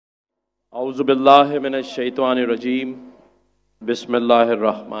औज़ु बिल्लाहि मिनश शैतानिर रजीम बिस्मिल्लाहिर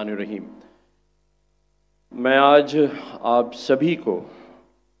रहमानिर रहीम। मैं आज आप सभी को,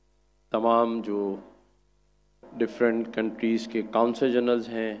 तमाम जो डिफरेंट कंट्रीज़ के काउंसल जनरल्स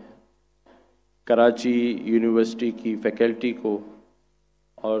हैं, कराची यूनिवर्सिटी की फ़ैकल्टी को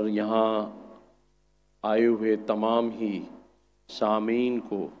और यहाँ आए हुए तमाम ही सामीन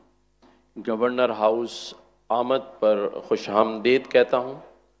को गवर्नर हाउस आमद पर खुशामदीद कहता हूँ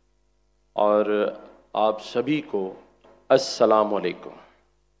और आप सभी को अस्सलाम वालेकुम।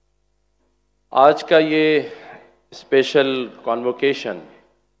 आज का ये स्पेशल कॉन्वोकेशन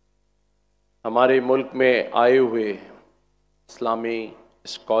हमारे मुल्क में आए हुए इस्लामी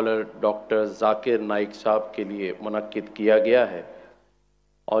स्कॉलर डॉक्टर ज़ाकिर नाइक साहब के लिए मुनक्किद किया गया है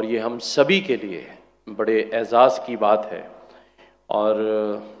और ये हम सभी के लिए बड़े एज़ाज़ की बात है। और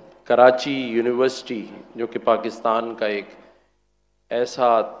कराची यूनिवर्सिटी जो कि पाकिस्तान का एक ऐसा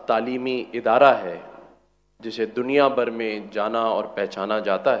तालीमी इदारा है जिसे दुनिया भर में जाना और पहचाना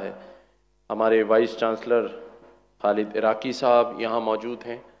जाता है। हमारे वाइस चांसलर खालिद इराकी साहब यहाँ मौजूद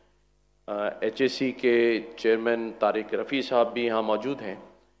हैं, HSC के चेयरमैन तारिक रफ़ी साहब भी यहाँ मौजूद हैं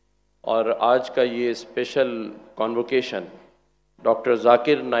और आज का ये special convocation doctor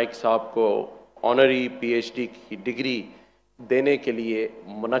Zakir Naik साहब को ऑनरी PhD की डिग्री देने के लिए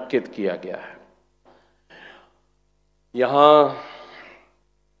मुनक्किद किया गया है। यहाँ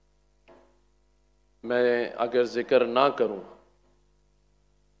मैं अगर ज़िक्र ना करूं,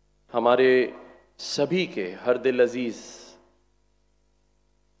 हमारे सभी के हर दिल अज़ीज़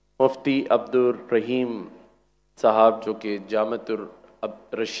मुफ्ती अब्दुर रहीम साहब जो कि जामतुर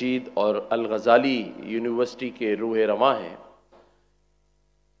रशीद और अल ग़ज़ाली यूनिवर्सिटी के रूह रवां हैं,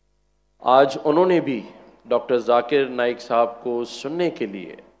 आज उन्होंने भी डॉक्टर ज़ाकिर नाइक साहब को सुनने के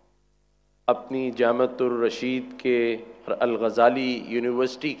लिए अपनी जामतुर रशीद के और अल ग़ज़ाली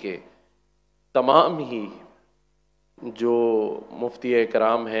यूनिवर्सिटी के तमाम ही जो मुफ्ती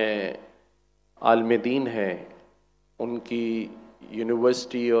कराम हैं, आलिम दीन हैं, उनकी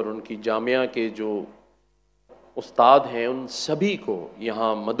यूनिवर्सिटी और उनकी जामिया के जो उस्ताद हैं, उन सभी को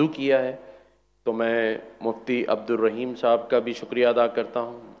यहाँ मदऊ किया है। तो मैं मुफ्ती अब्दुर रहीम साहब का भी शुक्रिया अदा करता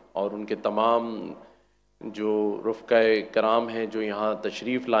हूँ और उनके तमाम जो रुफ़क़ाए कराम हैं जो यहाँ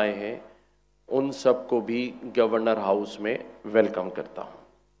तशरीफ़ लाए हैं, उन सब को भी गवर्नर हाउस में वेलकम करता हूँ।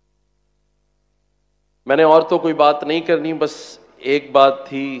 मैंने और तो कोई बात नहीं करनी, बस एक बात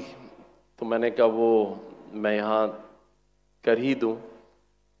थी तो मैंने कहा वो मैं यहाँ कर ही दूँ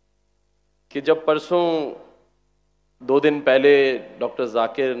कि जब परसों 2 दिन पहले डॉक्टर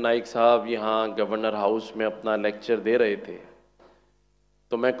ज़ाकिर नाइक साहब यहाँ गवर्नर हाउस में अपना लेक्चर दे रहे थे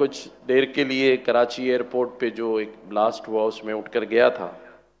तो मैं कुछ देर के लिए कराची एयरपोर्ट पे जो एक ब्लास्ट हुआ उसमें उठकर गया था,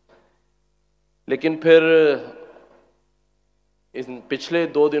 लेकिन फिर इन पिछले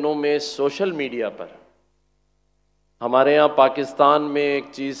 2 दिनों में सोशल मीडिया पर हमारे यहाँ पाकिस्तान में एक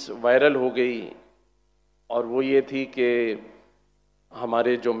चीज़ वायरल हो गई और वो ये थी कि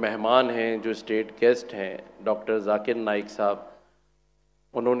हमारे जो मेहमान हैं, जो स्टेट गेस्ट हैं, डॉक्टर ज़ाकिर नाइक साहब,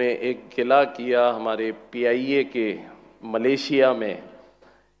 उन्होंने एक गिला किया हमारे PIA के मलेशिया में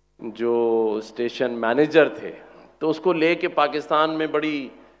जो स्टेशन मैनेजर थे, तो उसको लेके पाकिस्तान में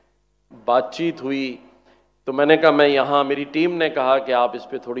बड़ी बातचीत हुई। तो मैंने कहा मैं यहाँ, मेरी टीम ने कहा कि आप इस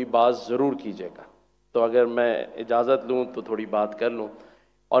पे थोड़ी बात ज़रूर कीजिएगा, तो अगर मैं इजाज़त लूँ तो थोड़ी बात कर लूँ।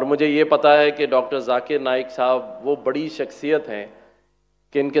 और मुझे ये पता है कि डॉक्टर ज़ाकिर नाइक साहब वो बड़ी शख्सियत हैं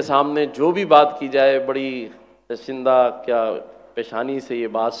कि इनके सामने जो भी बात की जाए बड़ी तशिंदा क्या पेशानी से ये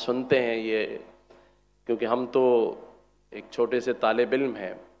बात सुनते हैं, ये क्योंकि हम तो एक छोटे से तालिब इल्म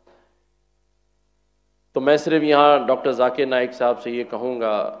हैं। तो मैं सिर्फ यहाँ डॉक्टर ज़ाकिर नाइक साहब से ये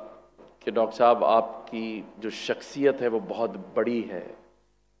कहूँगा कि डॉक्टर साहब आपकी जो शख्सियत है वो बहुत बड़ी है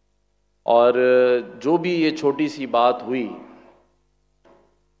और जो भी ये छोटी सी बात हुई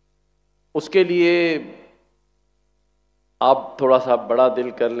उसके लिए आप थोड़ा सा बड़ा दिल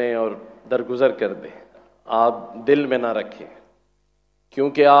कर लें और दरगुजर कर दें, आप दिल में ना रखें,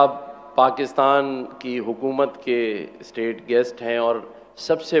 क्योंकि आप पाकिस्तान की हुकूमत के स्टेट गेस्ट हैं और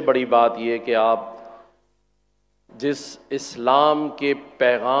सबसे बड़ी बात ये कि आप जिस इस्लाम के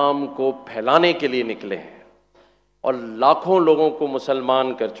पैगाम को फैलाने के लिए निकले हैं और लाखों लोगों को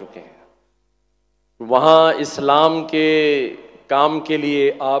मुसलमान कर चुके हैं, वहाँ इस्लाम के काम के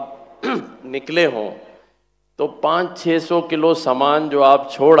लिए आप निकले हों तो 500-600 किलो सामान जो आप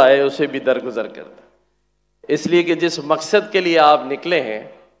छोड़ आए उसे भी दरगुजर कर दें, इसलिए कि जिस मकसद के लिए आप निकले हैं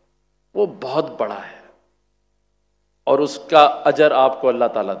वो बहुत बड़ा है और उसका अजर आपको अल्लाह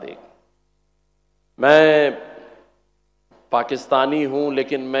ताला देगा। मैं पाकिस्तानी हूँ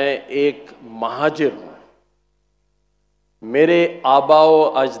लेकिन मैं एक महाजिर हूँ। मेरे आबाओ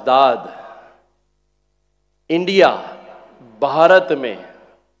अजदाद इंडिया भारत में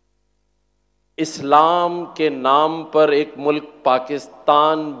इस्लाम के नाम पर एक मुल्क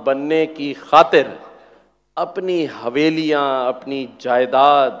पाकिस्तान बनने की खातिर अपनी हवेलियां, अपनी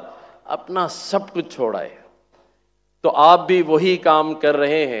जायदाद, अपना सब कुछ छोड़ाए, तो आप भी वही काम कर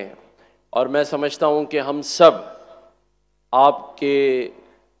रहे हैं। और मैं समझता हूं कि हम सब आपके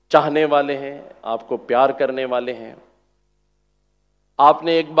चाहने वाले हैं, आपको प्यार करने वाले हैं।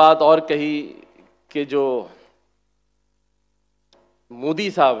 आपने एक बात और कही कि जो मोदी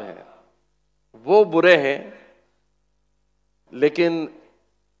साहब हैं वो बुरे हैं, लेकिन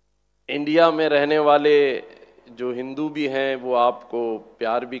इंडिया में रहने वाले जो हिंदू भी हैं वो आपको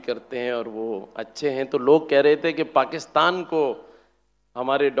प्यार भी करते हैं और वो अच्छे हैं। तो लोग कह रहे थे कि पाकिस्तान को,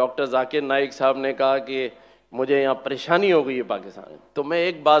 हमारे डॉक्टर जाकिर नाइक साहब ने कहा कि मुझे यहाँ परेशानी हो गई है पाकिस्तान में। तो मैं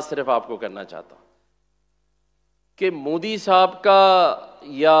एक बात सिर्फ आपको करना चाहता हूँ कि मोदी साहब का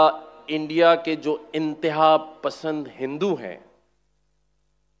या इंडिया के जो इंतहा पसंद हिंदू हैं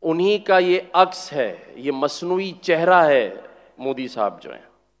उन्हीं का ये अक्स है, ये मसनूई चेहरा है। मोदी साहब जो हैं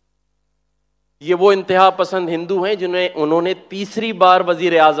ये वो इंतहा पसंद हिंदू हैं जिन्हें उन्होंने तीसरी बार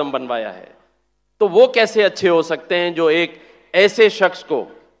वजीर आजम बनवाया है। तो वो कैसे अच्छे हो सकते हैं जो एक ऐसे शख्स को,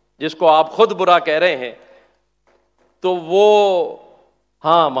 जिसको आप खुद बुरा कह रहे हैं, तो वो,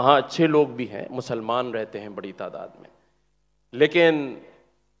 हाँ वहाँ अच्छे लोग भी हैं, मुसलमान रहते हैं बड़ी तादाद में, लेकिन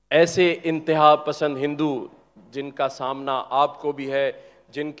ऐसे इंतहा पसंद हिंदू जिनका सामना आपको भी है,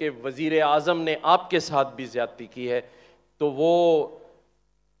 जिनके वजीर आजम ने आपके साथ भी ज्यादती की है, तो वो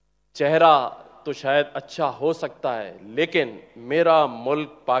चेहरा तो शायद अच्छा हो सकता है, लेकिन मेरा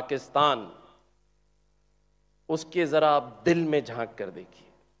मुल्क पाकिस्तान, उसके ज़रा आप दिल में झांक कर देखिए।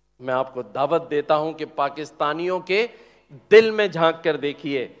 मैं आपको दावत देता हूं कि पाकिस्तानियों के दिल में झांक कर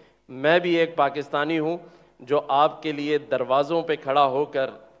देखिए। मैं भी एक पाकिस्तानी हूं जो आपके लिए दरवाज़ों पे खड़ा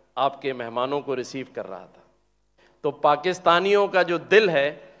होकर आपके मेहमानों को रिसीव कर रहा था। तो पाकिस्तानियों का जो दिल है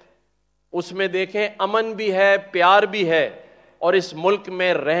उसमें देखें अमन भी है, प्यार भी है, और इस मुल्क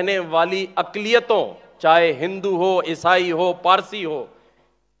में रहने वाली अक़लियतों, चाहे हिंदू हो, ईसाई हो, पारसी हो,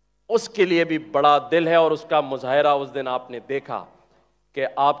 उसके लिए भी बड़ा दिल है। और उसका मुजाहरा उस दिन आपने देखा कि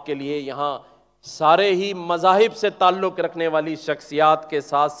आपके लिए यहाँ सारे ही मज़ाहिब से ताल्लुक़ रखने वाली शख्सियात के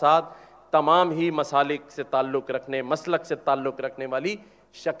साथ साथ तमाम ही मसालिक से ताल्लुक़ रखने, मसलक से ताल्लुक़ रखने वाली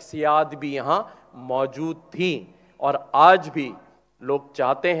शख्सियात भी यहाँ मौजूद थी। और आज भी लोग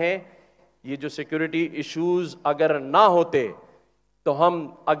चाहते हैं, ये जो सिक्योरिटी इश्यूज़ अगर ना होते तो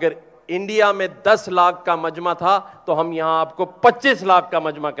हम, अगर इंडिया में 10 लाख का मजमा था तो हम यहां आपको 25 लाख का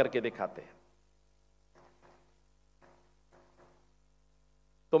मजमा करके दिखाते हैं।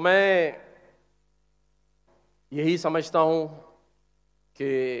 तो मैं यही समझता हूं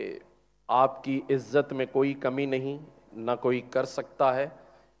कि आपकी इज्जत में कोई कमी नहीं, ना कोई कर सकता है,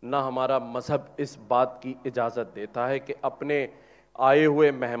 ना हमारा मजहब इस बात की इजाज़त देता है कि अपने आए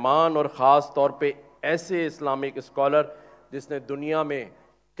हुए मेहमान, और ख़ास तौर पे ऐसे इस्लामिक स्कॉलर जिसने दुनिया में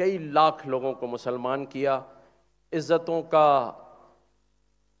कई लाख लोगों को मुसलमान किया, इज़्ज़तों का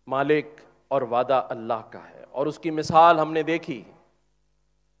मालिक और वादा अल्लाह का है। और उसकी मिसाल हमने देखी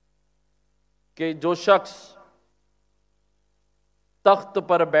कि जो शख्स तख्त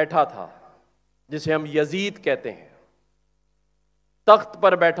पर बैठा था, जिसे हम यजीद कहते हैं, तख्त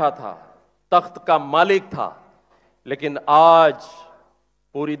पर बैठा था, तख्त का मालिक था, लेकिन आज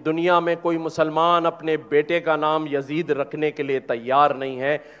पूरी दुनिया में कोई मुसलमान अपने बेटे का नाम यजीद रखने के लिए तैयार नहीं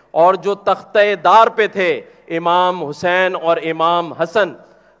है। और जो तख्तेदार पे थे, इमाम हुसैन और इमाम हसन,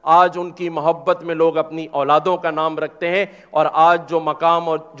 आज उनकी मोहब्बत में लोग अपनी औलादों का नाम रखते हैं। और आज जो मकाम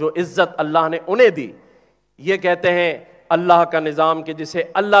और जो इज्जत अल्लाह ने उन्हें दी, ये कहते हैं अल्लाह का निज़ाम कि जिसे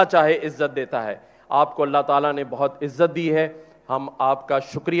अल्लाह चाहे इज्जत देता है। आपको अल्लाह ताला ने बहुत इज्जत दी है, हम आपका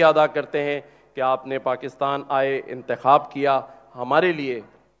शुक्रिया अदा करते हैं कि आपने पाकिस्तान आए, इंतखाब किया, हमारे लिए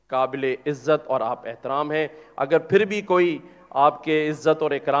काबिल इज़्ज़त और आप एहतराम हैं। अगर फिर भी कोई आपके इज़्ज़त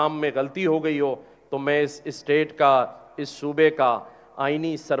और इकराम में गलती हो गई हो तो मैं इस स्टेट का, इस सूबे का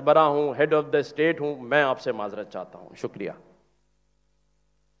आइनी सरबराह हूँ, हेड ऑफ द स्टेट हूँ, मैं आपसे माजरत चाहता हूँ। शुक्रिया।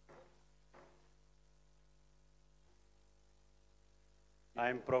 I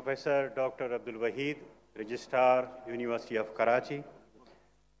am Professor Dr. Abdul Wahid, Registrar, University of Karachi.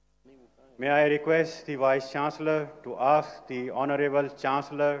 May I request the Vice Chancellor to ask the Honorable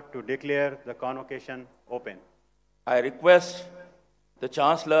Chancellor to declare the convocation open. I request the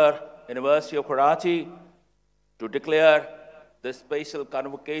Chancellor, University of Karachi, to declare the special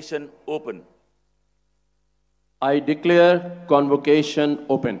convocation open. I declare convocation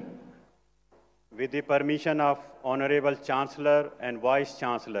open. With the permission of Honorable Chancellor and Vice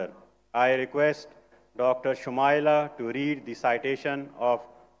Chancellor, I request Dr. Shumaila to read the citation of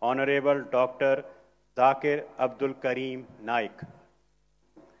Honorable Dr. Zakir Abdul Karim Naik.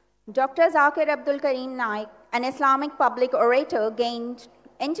 Dr. Zakir Abdul Karim Naik, an Islamic public orator, gained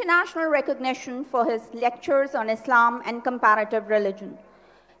international recognition for his lectures on Islam and comparative religion.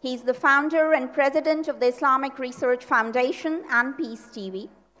 He is the founder and president of the Islamic Research Foundation and Peace TV.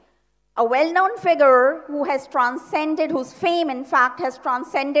 A well-known figure whose fame, in fact, has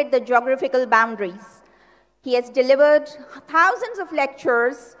transcended the geographical boundaries. He has delivered thousands of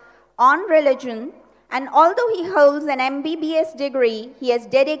lectures on religion, and although he holds an MBBS degree, he has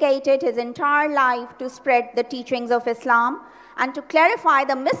dedicated his entire life to spread the teachings of Islam and to clarify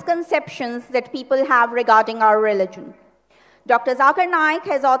the misconceptions that people have regarding our religion. Dr. Zakir Naik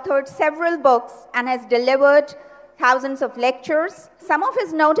has authored several books and has delivered thousands of lectures. Some of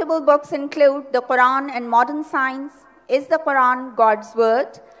his notable books include The Quran and Modern Science, Is the Quran God's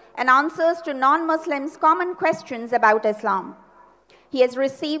Word?, and Answers to Non-Muslims' Common Questions about Islam. He has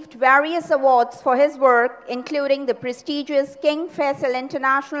received various awards for his work, including the prestigious King Faisal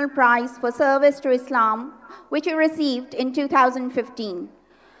International Prize for Service to Islam, which he received in 2015.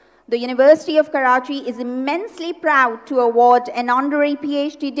 The University of Karachi is immensely proud to award an honorary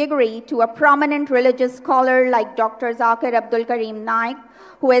PhD degree to a prominent religious scholar like Dr. Zakir Abdul Karim Naik,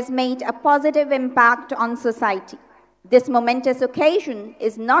 who has made a positive impact on society. This momentous occasion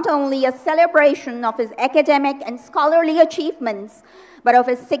is not only a celebration of his academic and scholarly achievements, but of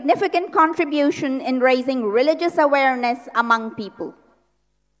his significant contribution in raising religious awareness among people.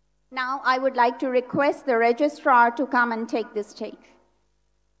 Now, I would like to request the registrar to come and take the stage.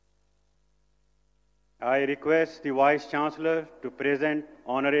 I request the Vice Chancellor to present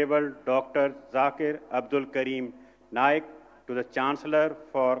Honorable Dr. Zakir Abdul Karim Naik to the Chancellor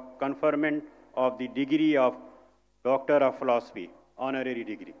for conferment of the degree of Doctor of Philosophy, honorary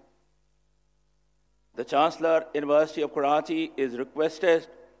degree. The Chancellor, University of Karachi, is requested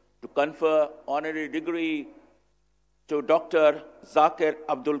to confer honorary degree to Dr. Zakir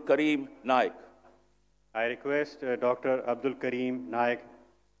Abdul Karim Naik. I request Dr. Abdul Karim Naik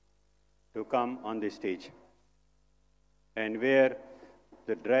to come on the stage and wear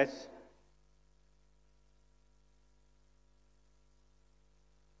the dress .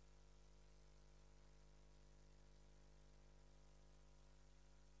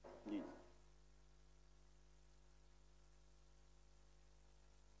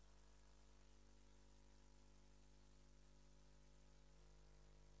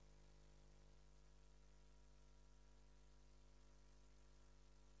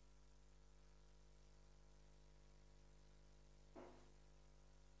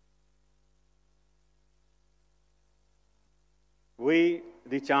 We,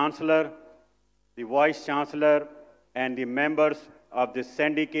 the Chancellor, the Vice Chancellor, and the members of the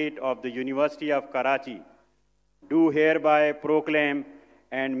Syndicate of the University of Karachi do hereby proclaim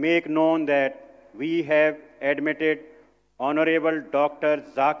and make known that we have admitted Honorable Dr.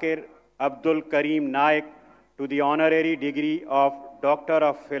 Zakir Abdul Karim Naik to the honorary degree of Doctor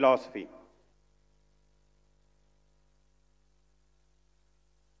of Philosophy.